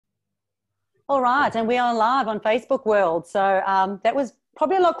All right, and we are live on Facebook World. So that was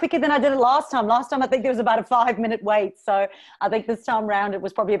probably a lot quicker than I did it last time. Last time I think there was about a 5-minute wait. So I think this time round it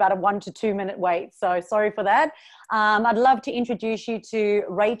was probably about a 1 to 2 minute wait. So sorry for that. I'd love to introduce you to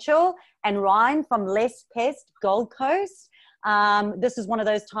Rachel and Ryan from Lesspest Gold Coast. This is one of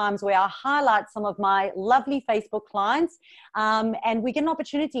those times where I highlight some of my lovely Facebook clients, and we get an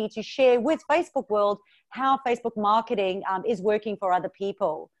opportunity to share with Facebook World how Facebook marketing is working for other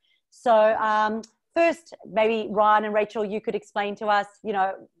people. So first, maybe Ryan and Rachel, you could explain to us,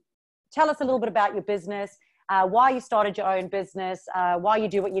 tell us a little bit about your business, why you started your own business, why you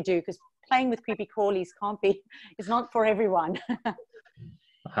do what you do, because playing with creepy crawlies is not for everyone.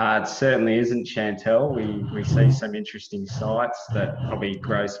 It certainly isn't, Chantel. We see some interesting sites that probably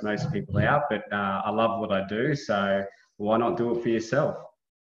gross most people out, but I love what I do, so why not do it for yourself?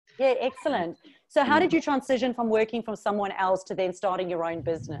 Yeah, excellent. So how did you transition from working for someone else to then starting your own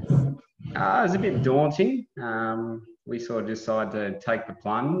business? It was a bit daunting. We sort of decided to take the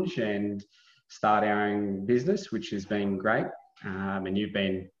plunge and start our own business, which has been great. And you've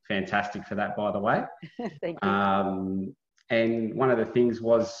been fantastic for that, by the way. Thank you. And one of the things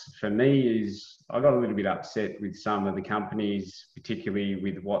was for me is I got a little bit upset with some of the companies, particularly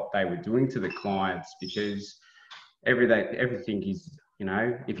with what they were doing to the clients, because everything is,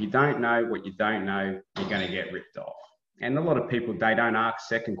 if you don't know what you don't know, you're going to get ripped off. And a lot of people, they don't ask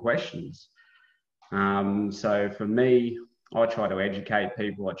second questions. So for me, I try to educate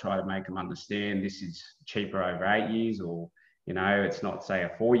people. I try to make them understand this is cheaper over 8 years, or, it's not, say, a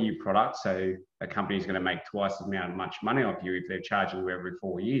 4-year product. So a company's going to make twice as much money off you if they're charging you every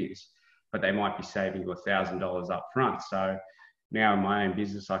 4 years, but they might be saving you $1,000 up front. So now in my own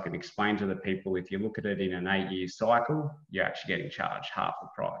business, I can explain to the people, if you look at it in an 8-year cycle, you're actually getting charged half the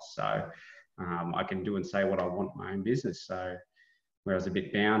price. So I can do and say what I want in my own business. So where I was a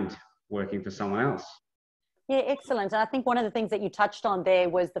bit bound working for someone else. Yeah, excellent. And I think one of the things that you touched on there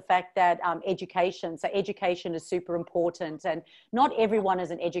was the fact that education. So education is super important, and not everyone is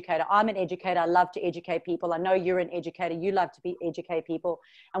an educator. I'm an educator. I love to educate people. I know you're an educator. You love to educate people.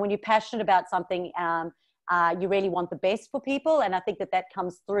 And when you're passionate about something, you really want the best for people. And I think that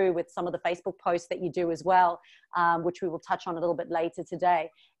comes through with some of the Facebook posts that you do as well, which we will touch on a little bit later today.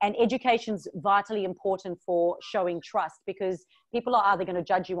 And education's vitally important for showing trust, because people are either going to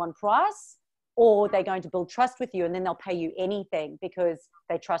judge you on price, or they're going to build trust with you, and then they'll pay you anything because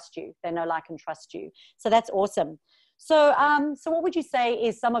they trust you. They know, like, and trust you. So that's awesome. So, so what would you say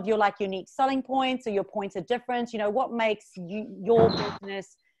is some of your unique selling points or your points of difference? What makes your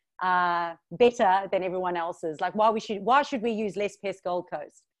business better than everyone else's? Why should we use Lesspest Gold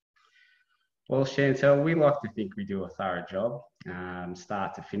Coast? Well, Chantel, we like to think we do a thorough job,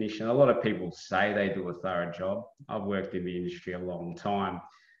 start to finish. And a lot of people say they do a thorough job. I've worked in the industry a long time.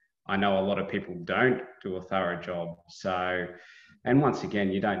 I know a lot of people don't do a thorough job. So, and once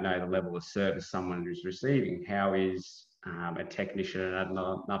again, you don't know the level of service someone is receiving. How is a technician at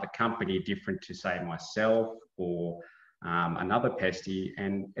another company different to, say, myself or another pestie?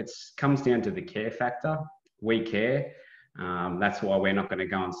 And it comes down to the care factor. We care. That's why we're not going to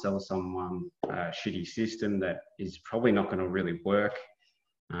go and sell someone a shitty system that is probably not going to really work.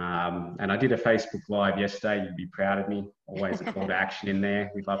 And I did a Facebook Live yesterday. You'd be proud of me. Always a call to action in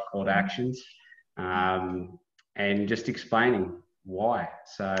there. We love call to actions. And just explaining why.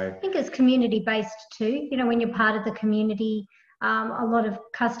 So I think it's community-based too. When you're part of the community, a lot of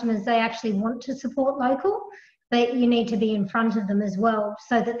customers, they actually want to support local, but you need to be in front of them as well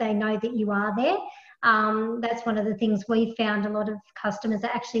so that they know that you are there. That's one of the things we found. A lot of customers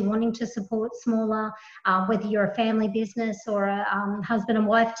are actually wanting to support smaller, whether you're a family business or a husband and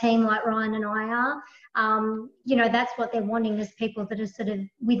wife team like Ryan and I are. That's what they're wanting, is people that are sort of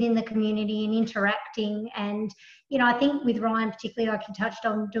within the community and interacting. And, I think with Ryan particularly, like you touched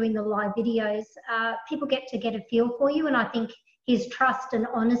on doing the live videos, people get a feel for you. And I think his trust and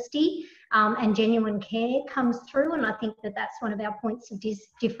honesty and genuine care comes through. And I think that's one of our points of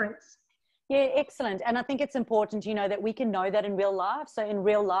difference. Yeah, excellent. And I think it's important, that we can know that in real life. So in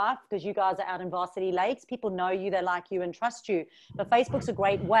real life, because you guys are out in Varsity Lakes, people know you, they like you and trust you. But Facebook's a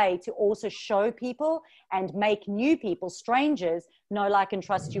great way to also show people and make new people, strangers, know, like, and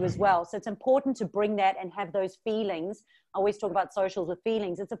trust you as well. So it's important to bring that and have those feelings. I always talk about socials with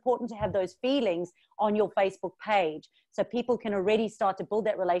feelings. It's important to have those feelings on your Facebook page, so people can already start to build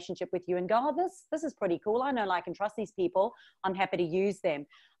that relationship with you and go, oh, this is pretty cool. I know, like, and trust these people. I'm happy to use them.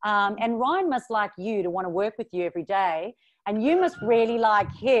 And Ryan must like you to want to work with you every day. And you must really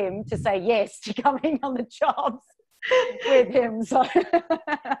like him to say yes to coming on the jobs. with him. So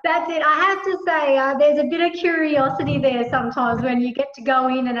that's it. I have to say, there's a bit of curiosity there sometimes when you get to go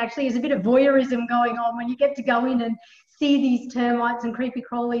in, and actually there's a bit of voyeurism going on when you get to go in and see these termites and creepy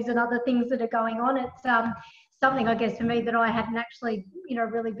crawlies and other things that are going on. It's something, I guess, for me that I hadn't actually,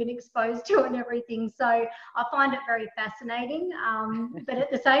 really been exposed to and everything. So I find it very fascinating. But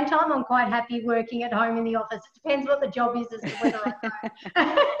at the same time, I'm quite happy working at home in the office. It depends what the job is as to whether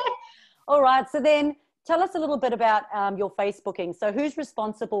I go. All right. So then tell us a little bit about your Facebooking. So who's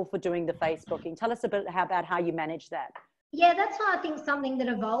responsible for doing the Facebooking? Tell us a bit about how you manage that. Yeah, that's why I think something that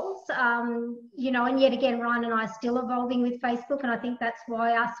evolves, and yet again, Ryan and I are still evolving with Facebook. And I think that's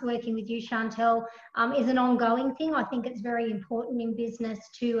why us working with you, Chantel, is an ongoing thing. I think it's very important in business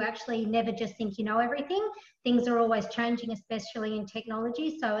to actually never just think you know everything. Things are always changing, especially in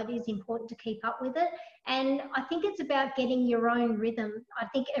technology. So it is important to keep up with it. And I think it's about getting your own rhythm. I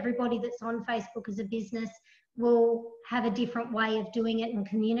think everybody that's on Facebook as a business will have a different way of doing it and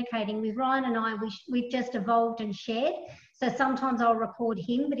communicating. With Ryan and I, we've just evolved and shared. So sometimes I'll record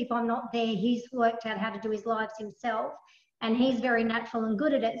him, but if I'm not there, he's worked out how to do his lives himself, and he's very natural and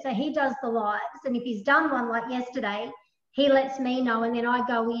good at it. So he does the lives, and if he's done one like yesterday, he lets me know, and then I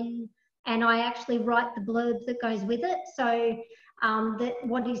go in and I actually write the blurb that goes with it. So that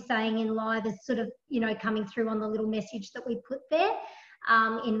what he's saying in live is sort of, coming through on the little message that we put there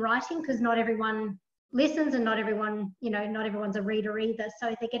in writing, because not everyone listens and not everyone's a reader either.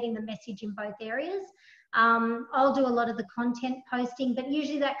 So they're getting the message in both areas. I'll do a lot of the content posting, but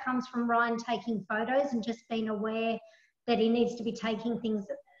usually that comes from Ryan taking photos and just being aware that he needs to be taking things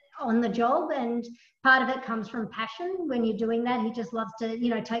on the job. And part of it comes from passion. When you're doing that, he just loves to,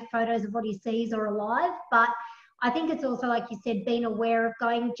 take photos of what he sees or alive. But I think it's also, like you said, being aware of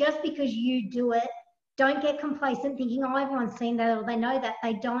going, just because you do it, don't get complacent thinking, oh, everyone's seen that or they know that.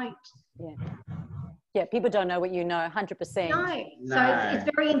 They don't. Yeah, people don't know what you know, 100%. No. So it's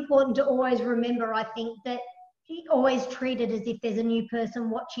very important to always remember, I think, that you always treat it as if there's a new person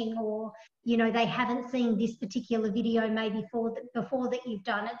watching, or, they haven't seen this particular video maybe before that you've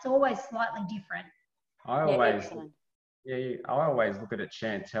done. It's always slightly different. I always look at it,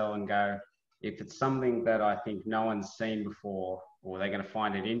 Chantel, and go, if it's something that I think no one's seen before, or they're going to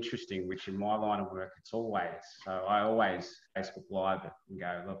find it interesting, which in my line of work, it's always. So I always Facebook Live and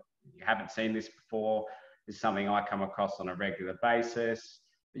go, look, you haven't seen this before. This is something I come across on a regular basis,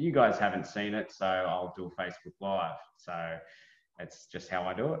 but you guys haven't seen it, so I'll do a Facebook Live. So that's just how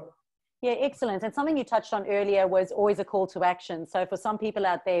I do it. Yeah, excellent. And something you touched on earlier was always a call to action. So for some people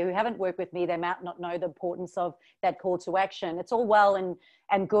out there who haven't worked with me, they might not know the importance of that call to action. It's all well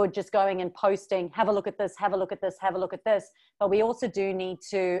and good just going and posting, have a look at this, have a look at this, have a look at this. But we also do need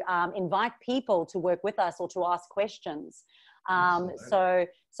to invite people to work with us or to ask questions. So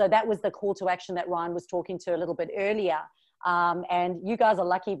that was the call to action that Ryan was talking to a little bit earlier. And you guys are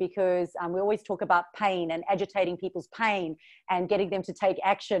lucky because we always talk about pain and agitating people's pain and getting them to take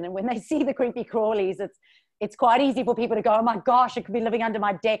action. And when they see the creepy crawlies, it's quite easy for people to go, oh my gosh, it could be living under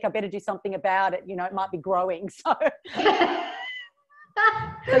my deck. I better do something about it. It might be growing. So,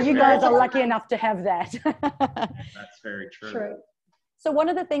 so you guys are lucky enough to have that. That's very true. So one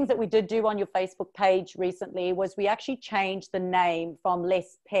of the things that we did do on your Facebook page recently was we actually changed the name from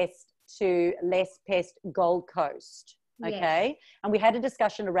Lesspest to Lesspest Gold Coast. Okay. Yes. And we had a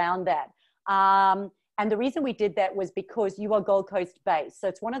discussion around that. And the reason we did that was because you are Gold Coast based. So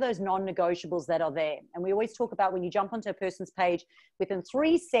it's one of those non-negotiables that are there. And we always talk about when you jump onto a person's page, within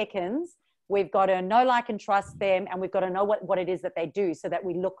 3 seconds, we've got to know, like, and trust them. And we've got to know what it is that they do so that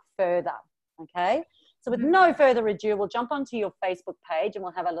we look further. Okay. So with no further ado, we'll jump onto your Facebook page and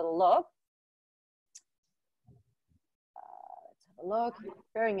we'll have a little look. Let's have a look.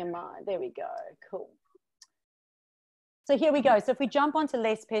 Bearing in mind, there we go. Cool. So here we go. So if we jump onto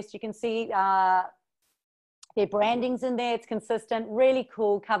Lesspest, you can see their branding's in there. It's consistent, really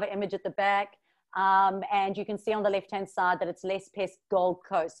cool cover image at the back. And you can see on the left-hand side that it's Lesspest Gold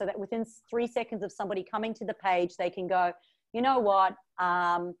Coast. So that within 3 seconds of somebody coming to the page, they can go, you know what,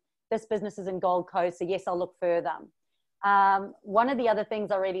 this business is in Gold Coast, so yes, I'll look further. One of the other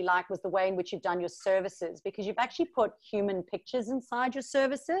things I really like was the way in which you've done your services, because you've actually put human pictures inside your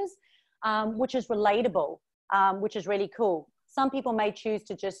services, which is relatable. Which is really cool. Some people may choose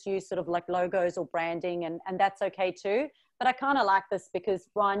to just use sort of like logos or branding, and that's okay too. But I kind of like this because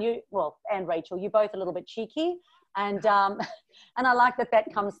Brian, and Rachel, you're both a little bit cheeky, and I like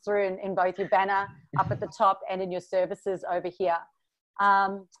that comes through in both your banner up at the top and in your services over here.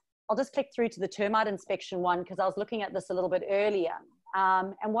 I'll just click through to the termite inspection one because I was looking at this a little bit earlier.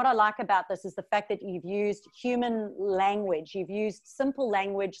 And what I like about this is the fact that you've used human language. You've used simple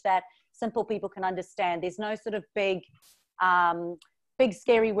language that simple people can understand. There's no sort of big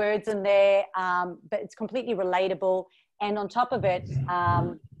scary words in there, but it's completely relatable. And on top of it,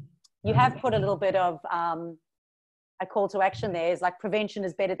 you have put a little bit of a call to action there. Is like prevention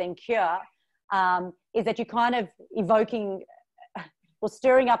is better than cure. Is that you're kind of evoking or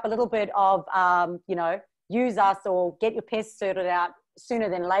stirring up a little bit of, you know, use us or get your pests sorted out sooner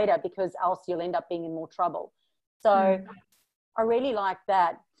than later, because else you'll end up being in more trouble. So I really like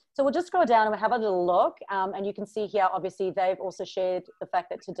that. So we'll just scroll down and we'll have a little look. And you can see here, obviously, they've also shared the fact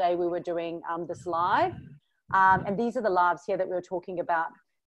that today we were doing this live. And these are the lives here that we were talking about.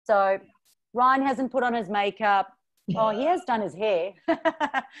 So Ryan hasn't put on his makeup. Oh, he has done his hair.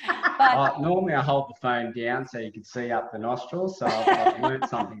 But normally I hold the phone down so you can see up the nostrils. So I've learned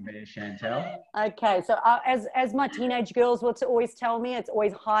something there, Chantel. Okay, so as my teenage girls will always tell me, it's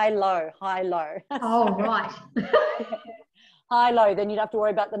always high, low, high, low. Oh, right. High, low, then you'd have to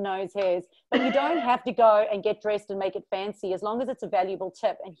worry about the nose hairs. But you don't have to go and get dressed and make it fancy, as long as it's a valuable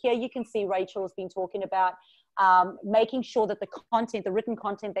tip. And here you can see Rachel has been talking about making sure that the content, the written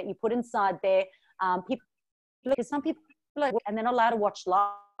content that you put inside there, people, because some people and they're not allowed to watch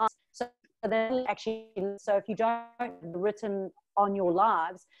lives. So then actually, so if you don't have written on your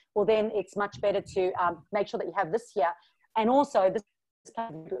lives, well then it's much better to make sure that you have this here, and also this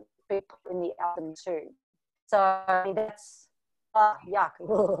kind of in the album too. So that's yuck.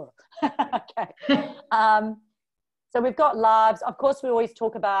 Okay. So we've got lives. Of course, we always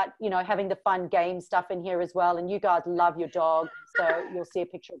talk about, you know, having the fun game stuff in here as well. And you guys love your dog, so you'll see a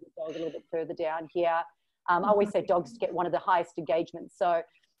picture of the dog a little bit further down here. I always say dogs get one of the highest engagements. So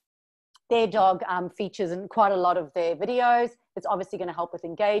their dog features in quite a lot of their videos. It's obviously going to help with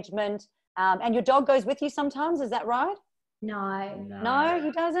engagement. And your dog goes with you sometimes, is that right? No. No,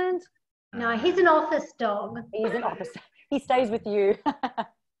 he doesn't? No, he's an office dog. He's an office. He stays with you.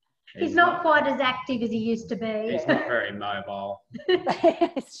 He's not quite as active as he used to be. He's not very mobile.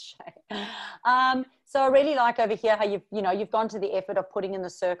 So I really like over here how you've gone to the effort of putting in the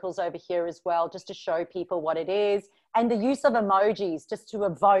circles over here as well, just to show people what it is, and the use of emojis just to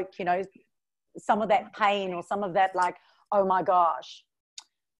evoke, you know, some of that pain or some of that like, oh my gosh.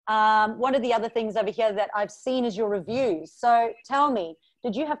 One of the other things over here that I've seen is your reviews. So tell me,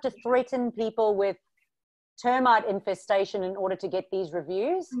 did you have to threaten people with termite infestation in order to get these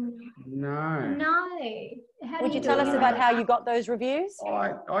reviews? No. Would you tell us about how you got those reviews?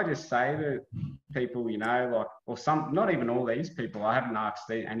 I just say to people, you know, like, or some, not even all these people, I haven't asked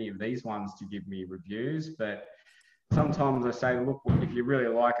any of these ones to give me reviews, but sometimes I say, look, if you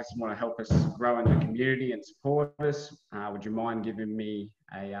really like us and want to help us grow in the community and support us, would you mind giving me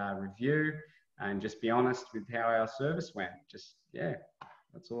a review, and just be honest with how our service went? Just, yeah.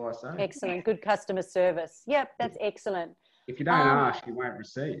 That's all I say. Excellent. Good customer service. Yep, that's excellent. If you don't ask, you won't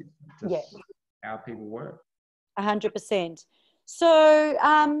receive. That's how people work. 100%. So,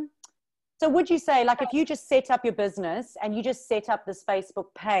 so would you say, like, if you just set up your business and you just set up this Facebook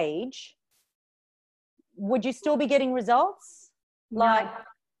page, would you still be getting results? Like,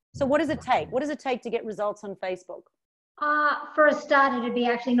 so what does it take? What does it take to get results on Facebook? For a start, it'd be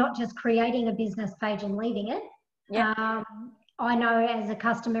actually not just creating a business page and leaving it. Yeah. I know as a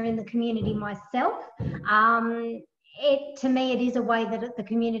customer in the community myself, to me, it is a way that the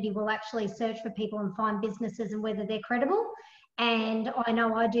community will actually search for people and find businesses and whether they're credible. And I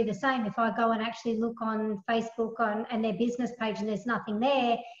know I do the same. If I go and actually look on Facebook and their business page and there's nothing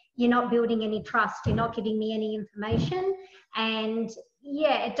there, you're not building any trust. You're not giving me any information. And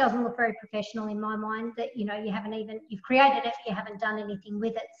yeah, it doesn't look very professional in my mind that, you know, you've created it, you haven't done anything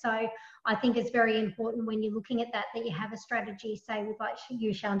with it. So I think it's very important when you're looking at that you have a strategy, say with like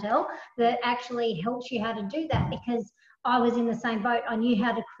you, Chantel, that actually helps you how to do that, because I was in the same boat. I knew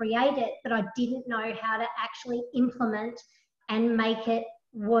how to create it, but I didn't know how to actually implement and make it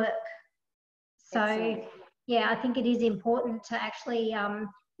work. So excellent. Yeah, I think it is important to actually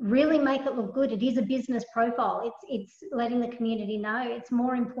really make it look good. It is a business profile. It's letting the community know. It's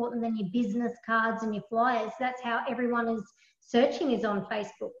more important than your business cards and your flyers. That's how everyone is searching, is on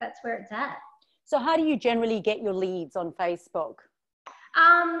Facebook. That's where it's at. So how do you generally get your leads on Facebook?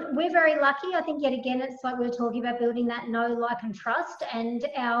 We're very lucky. I think yet again, it's like we were talking about, building that know, like and trust. And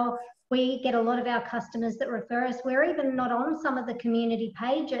we get a lot of our customers that refer us. We're even not on some of the community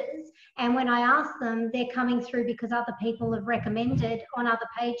pages. And when I ask them, they're coming through because other people have recommended on other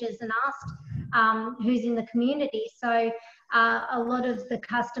pages and asked who's in the community. So a lot of the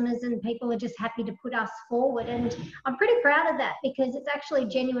customers and people are just happy to put us forward. And I'm pretty proud of that, because it's actually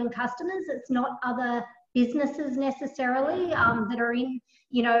genuine customers. It's not other businesses necessarily that are in,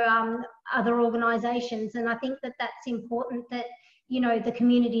 you know, other organisations. And I think that that's important, that, you know, the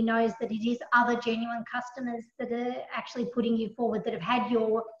community knows that it is other genuine customers that are actually putting you forward, that have had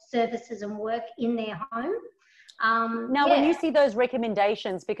your services and work in their home. Now, when you see those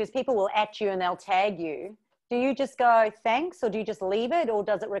recommendations, because people will at you and they'll tag you, do you just go thanks, or do you just leave it, or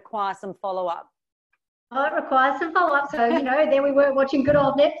does it require some follow-up? Oh, it requires some follow-up. So, you know, there we were watching good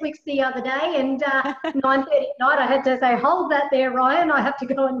old Netflix the other day, and 9:30 at night, I had to say, hold that there, Ryan. I have to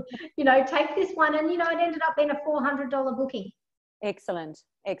go and, you know, take this one. And, you know, it ended up being a $400 booking. Excellent.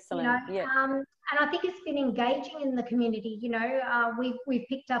 Excellent. You know, Yeah. and I think it's been engaging in the community. You know, we've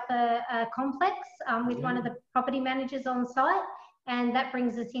picked up a complex with one of the property managers on site, and that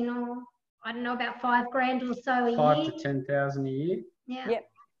brings us in on, I don't know, about $5,000 or so a year. 5,000 to 10,000 a year. Yeah. Yep.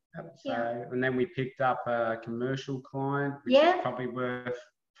 So, and then we picked up a commercial client, which is probably worth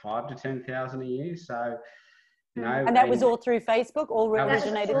 5,000 to 10,000 a year. So, you know, and that was all through Facebook, all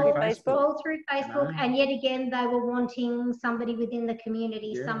originated through Facebook? All through Facebook. And yet again, they were wanting somebody within the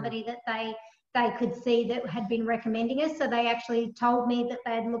community, somebody that they could see that had been recommending us. So they actually told me that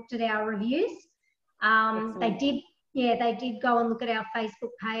they had looked at our reviews. They did go and look at our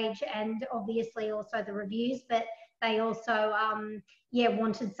Facebook page, and obviously also the reviews, but they also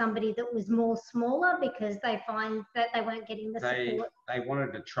wanted somebody that was more smaller, because they find that they weren't getting the support. They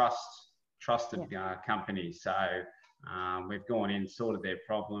wanted a trusted company. So we've gone in, sorted their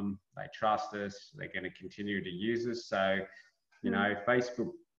problem. They trust us. They're going to continue to use us. So, you know,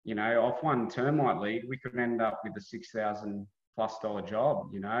 Facebook, you know, off one termite lead, we could end up with a $6,000+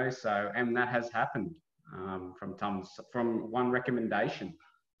 job, you know. So, and that has happened from one recommendation.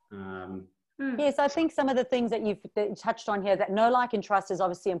 Yes, I think some of the things that you've touched on here, that know, like, and trust is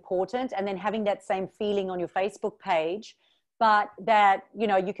obviously important, and then having that same feeling on your Facebook page, but that, you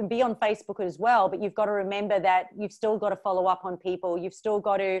know, you can be on Facebook as well, but you've got to remember that you've still got to follow up on people. You've still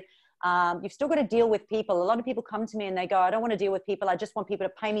got to deal with people. A lot of people come to me and they go, I don't want to deal with people. I just want people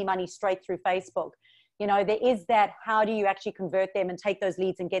to pay me money straight through Facebook. You know, there is that, how do you actually convert them and take those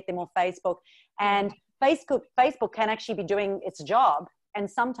leads and get them on Facebook? And Facebook can actually be doing its job. And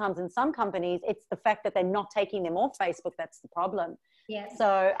sometimes in some companies, it's the fact that they're not taking them off Facebook that's the problem. Yeah.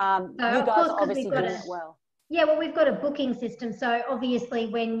 So you guys are obviously doing it well. Yeah, well, we've got a booking system. So obviously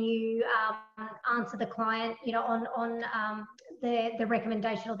when you answer the client, you know, on the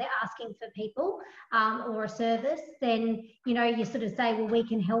recommendation, or they're asking for people or a service, then, you know, you sort of say, well, we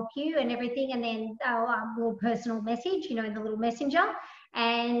can help you and everything. And then we'll personal message, you know, in the little messenger.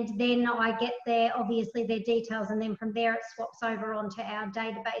 And then I get obviously their details, and then from there it swaps over onto our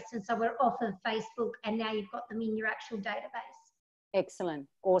database. And so we're off of Facebook, and now you've got them in your actual database. Excellent.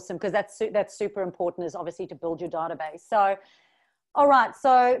 Awesome. Because that's super important, is obviously to build your database. So, all right.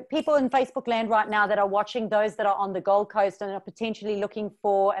 So people in Facebook land right now that are watching, those that are on the Gold Coast and are potentially looking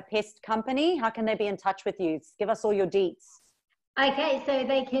for a pest company, how can they be in touch with you? Give us all your deets. Okay. So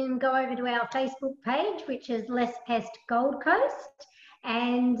they can go over to our Facebook page, which is Lesspest Gold Coast.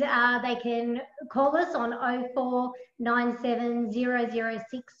 And they can call us on 0497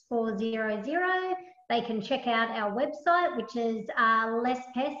 006 400. They can check out our website, which is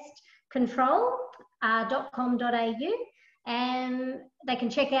lesspestcontrol.com.au, and they can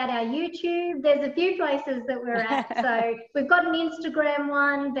check out our YouTube. There's a few places that we're at. So we've got an Instagram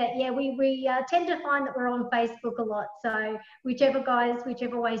one, but yeah, we tend to find that we're on Facebook a lot. So whichever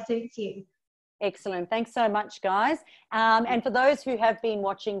way suits you. Excellent. Thanks so much, guys. And for those who have been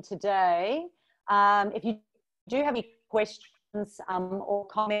watching today, if you do have any questions or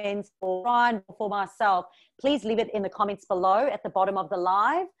comments for Ryan or for myself, please leave it in the comments below at the bottom of the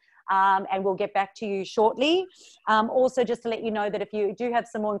live. And we'll get back to you shortly. Also, just to let you know that if you do have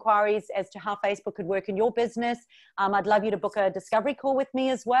some more inquiries as to how Facebook could work in your business, I'd love you to book a discovery call with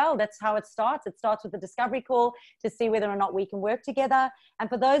me as well. That's how it starts. It starts with a discovery call to see whether or not we can work together. And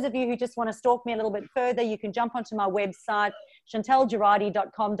for those of you who just want to stalk me a little bit further, you can jump onto my website,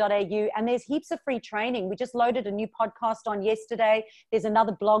 chantelgerardi.com.au, and there's heaps of free training. We just loaded a new podcast on yesterday. There's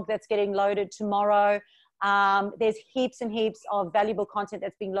another blog that's getting loaded tomorrow. There's heaps and heaps of valuable content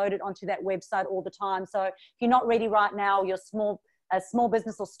that's being loaded onto that website all the time. So if you're not ready right now, you're a small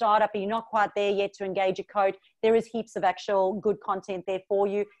business or startup, and you're not quite there yet to engage a coach, there is heaps of actual good content there for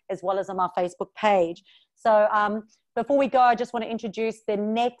you, as well as on my Facebook page. So before we go, I just want to introduce the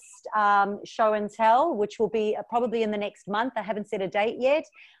next show and tell, which will be probably in the next month. I haven't set a date yet.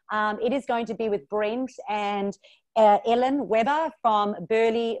 It is going to be with Brent and Ellen Weber from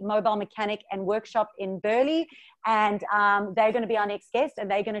Burleigh Mobile Mechanic and Workshop in Burleigh. And they're going to be our next guest,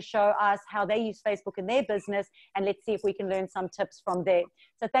 and they're going to show us how they use Facebook in their business. And let's see if we can learn some tips from there.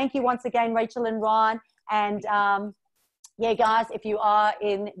 So thank you once again, Rachel and Ryan. And yeah, guys, if you are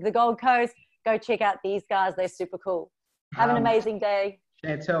in the Gold Coast, go check out these guys. They're super cool. Have an amazing day.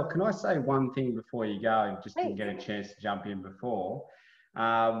 Chantel, can I say one thing before you go? Just didn't get a chance to jump in before.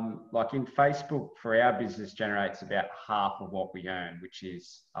 Like in Facebook, for our business, generates about half of what we earn, which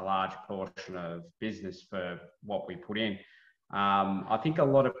is a large portion of business for what we put in. I think a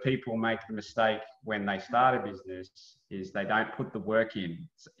lot of people make the mistake when they start a business is they don't put the work in.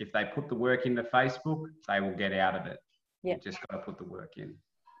 If they put the work into Facebook, they will get out of it. Yeah. You just got to put the work in.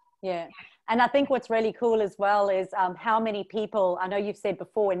 Yeah. And I think what's really cool as well is how many people, I know you've said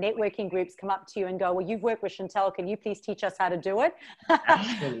before, in networking groups come up to you and go, well, you've worked with Chantel, can you please teach us how to do it?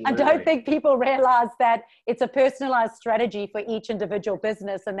 Absolutely. I don't think people realize that it's a personalized strategy for each individual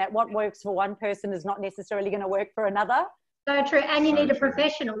business, and that what works for one person is not necessarily going to work for another. So true. And you So need a true.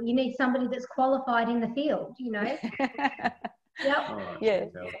 professional. You need somebody that's qualified in the field, you know. Yep. All right, Yeah.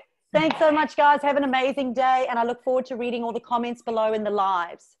 Chantel. Thanks so much, guys. Have an amazing day. And I look forward to reading all the comments below in the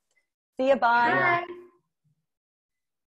lives. See you. Bye. Bye.